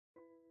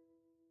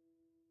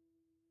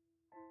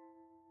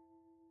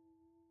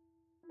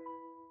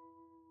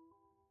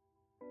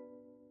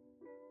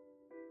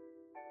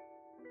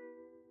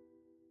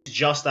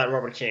just that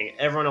Robert King.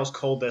 Everyone else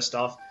called their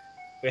stuff.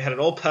 We had it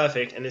all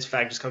perfect, and this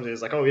fag just comes in and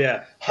is like, oh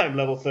yeah, I'm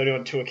level 30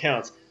 on 2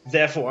 accounts,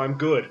 therefore I'm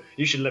good.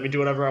 You should let me do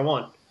whatever I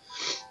want.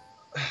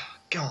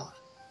 God.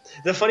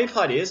 The funny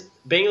part is,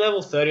 being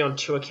level 30 on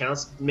 2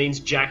 accounts means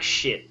jack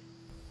shit.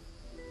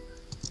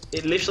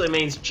 It literally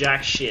means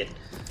jack shit.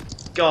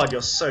 God,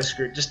 you're so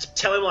screwed. Just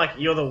tell him, like,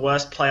 you're the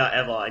worst player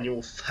ever, and you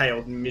will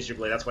fail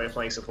miserably. That's why you're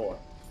playing support.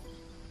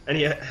 And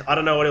I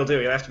don't know what he'll do.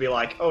 He'll have to be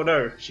like, oh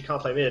no, she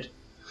can't play mid.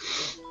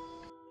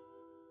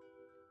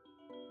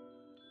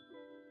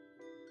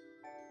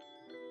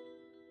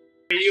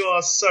 You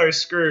are so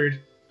screwed.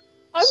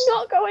 I'm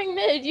not going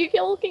mid. You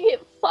can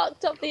get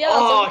fucked up the ass.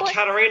 Oh,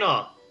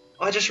 Katarina!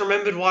 I just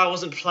remembered why I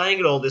wasn't playing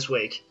it all this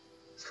week.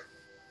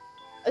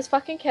 It's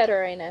fucking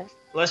Katarina.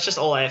 Let's just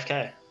all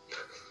AFK.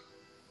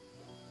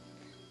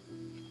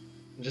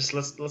 Just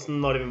let's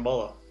not even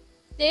bother.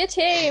 Their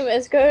team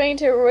is going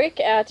to wreck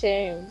our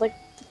team. Like,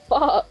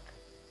 fuck.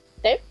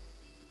 Dave?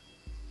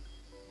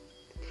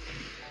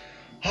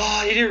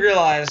 Oh, you do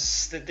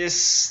realise that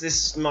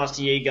this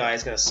Master Yi guy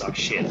is gonna suck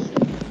shit.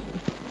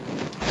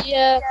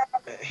 Yeah.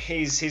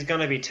 He's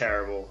gonna be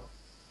terrible.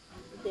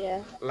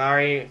 Yeah.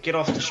 Larry, get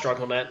off the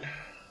strugglenet.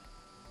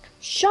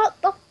 Shut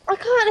the... I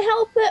can't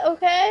help it,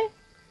 okay?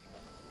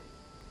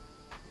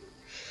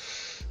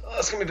 Oh,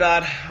 it's gonna be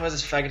bad. Where's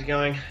this faggot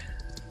going?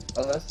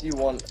 Unless you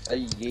want a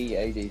Yi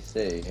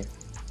ADC.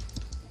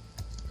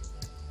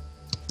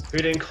 Who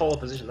didn't call a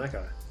position? That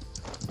guy.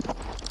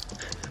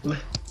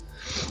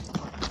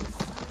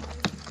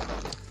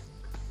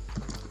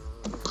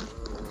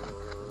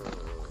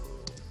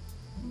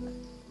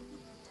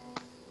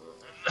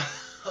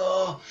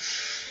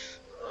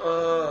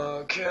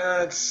 Oh,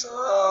 cats.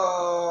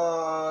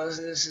 Oh,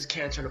 this is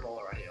cancer and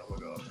Ebola right here. Oh my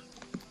god.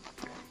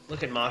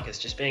 Look at Marcus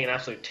just being an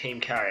absolute team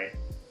carry.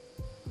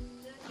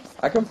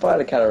 I can fight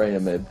a Katarina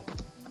mid.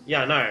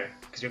 Yeah, I know,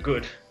 because you're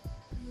good.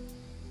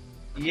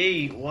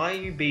 Yee, why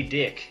you be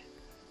dick?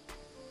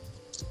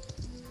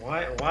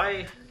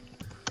 Why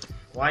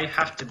you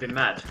have to be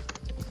mad?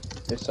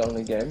 It's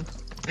only game.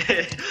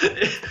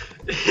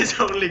 It's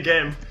only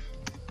game.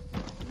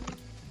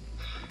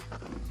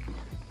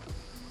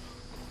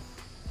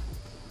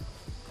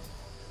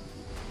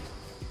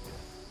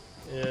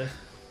 Yeah.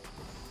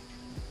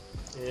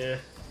 Yeah.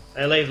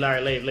 Hey, leave,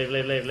 Larry,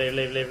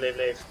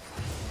 leave.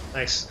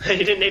 Thanks. You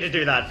didn't need to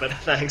do that, but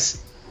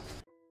thanks.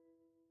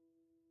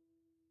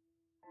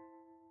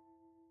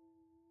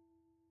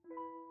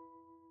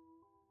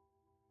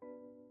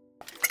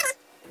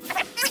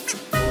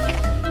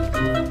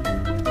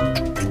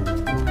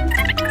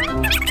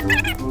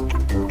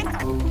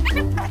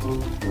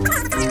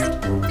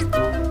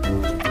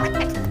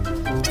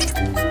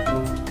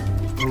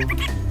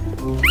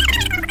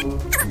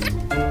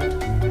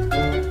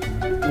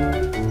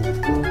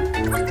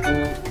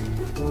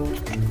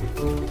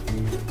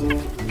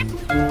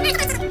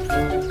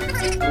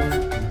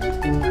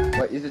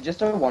 Is it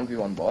just a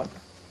 1v1 bot?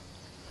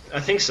 I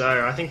think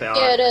so. I think they are.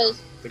 Yeah, it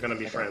is. They're gonna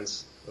be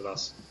friends with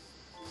us.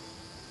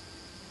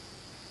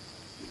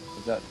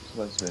 Is that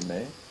supposed to be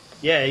me?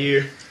 Yeah,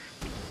 you.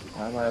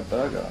 Why am I a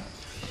burger?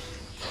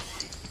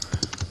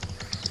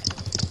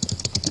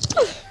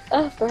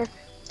 Oh, bro.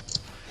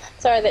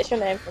 Sorry, that's your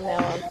name from now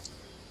on.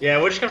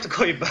 Yeah, we're just gonna have to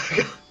call you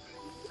Burger.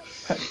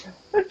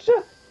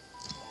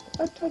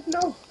 I don't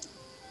know.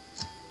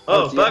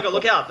 Oh, Burger,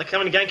 look out! They're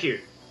coming to gank you.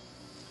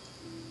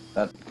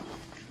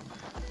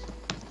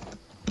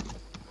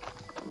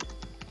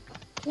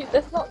 Dude,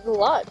 that's not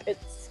luck,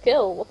 it's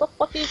skill. What the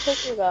fuck are you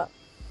talking about?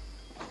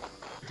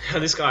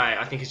 This guy,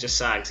 I think he's just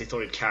sad because he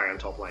thought he'd carry on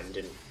top lane and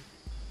didn't.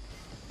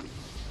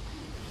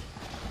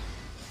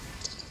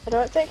 I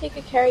don't think he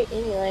could carry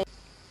any lane.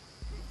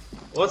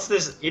 What's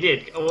this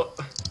idiot?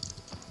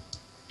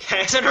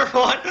 Cassandra,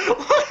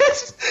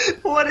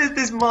 what is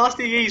this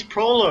Master Yi's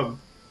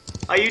problem?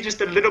 Are you just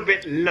a little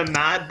bit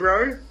mad,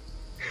 bro?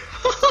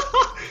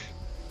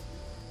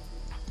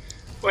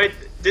 Wait,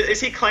 is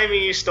he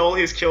claiming you stole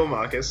his kill,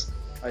 Marcus?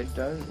 I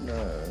don't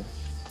know.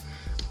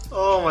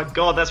 Oh my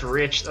god, that's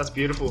rich. That's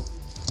beautiful.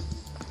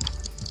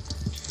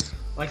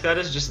 Like, that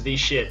is just the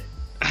shit.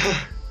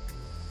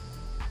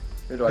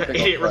 Who do I pick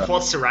Idiot up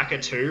reports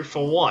Soraka too?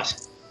 For what?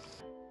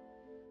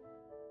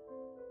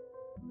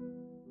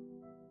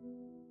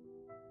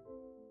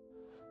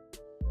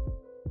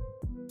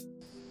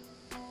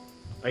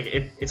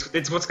 Like,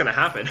 it's what's gonna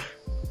happen.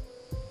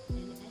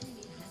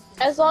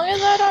 As long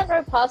as I don't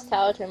go past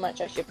tower too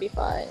much, I should be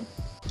fine.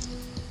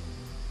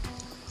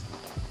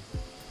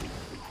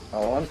 I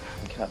want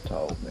Cat to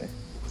hold me.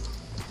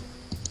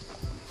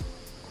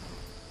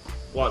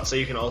 What, so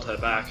you can ult her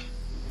back?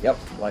 Yep,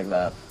 like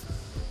that.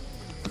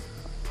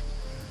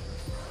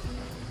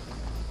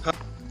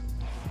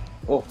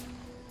 Oh,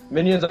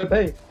 minions OP!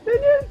 Minion!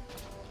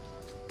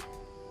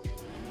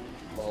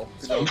 Well,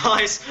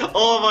 Nice!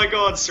 Oh my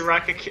god,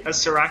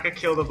 Soraka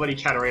killed a bloody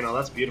Katarina,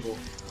 that's beautiful.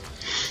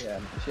 yeah,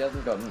 she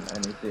hasn't gotten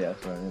any CS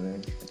or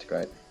anything. It's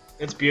great.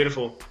 It's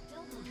beautiful.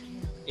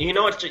 You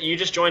know what you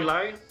just joined,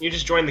 Larry? You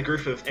just joined the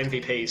group of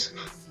MVPs.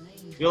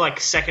 You're like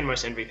second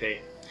most MVP.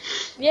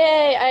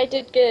 Yay, I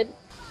did good.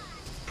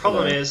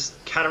 Problem is,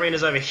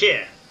 Katarina's over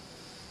here.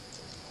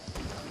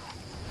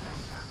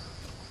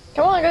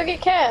 Come on, go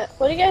get Cat.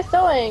 What are you guys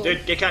doing?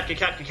 Dude, get Cat,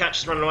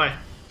 she's running away.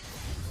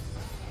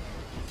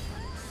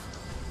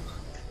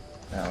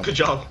 Ow. Good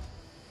job.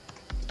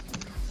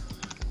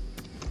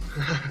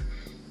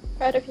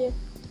 Proud of you.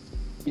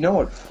 You know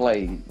what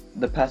Flay,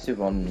 the passive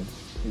on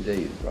his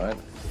E is, right?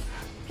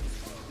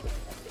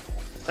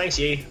 Thanks,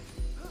 Yi.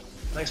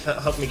 Thanks for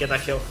helping me get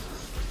that kill.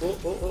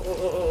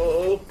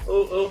 Oh,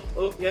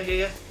 yeah,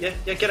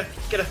 get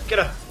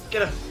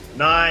her.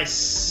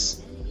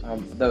 Nice.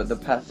 The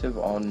passive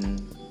on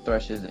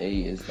Thresh's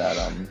E is that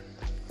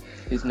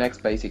his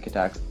next basic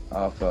attack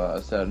after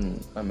a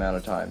certain amount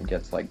of time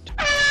gets like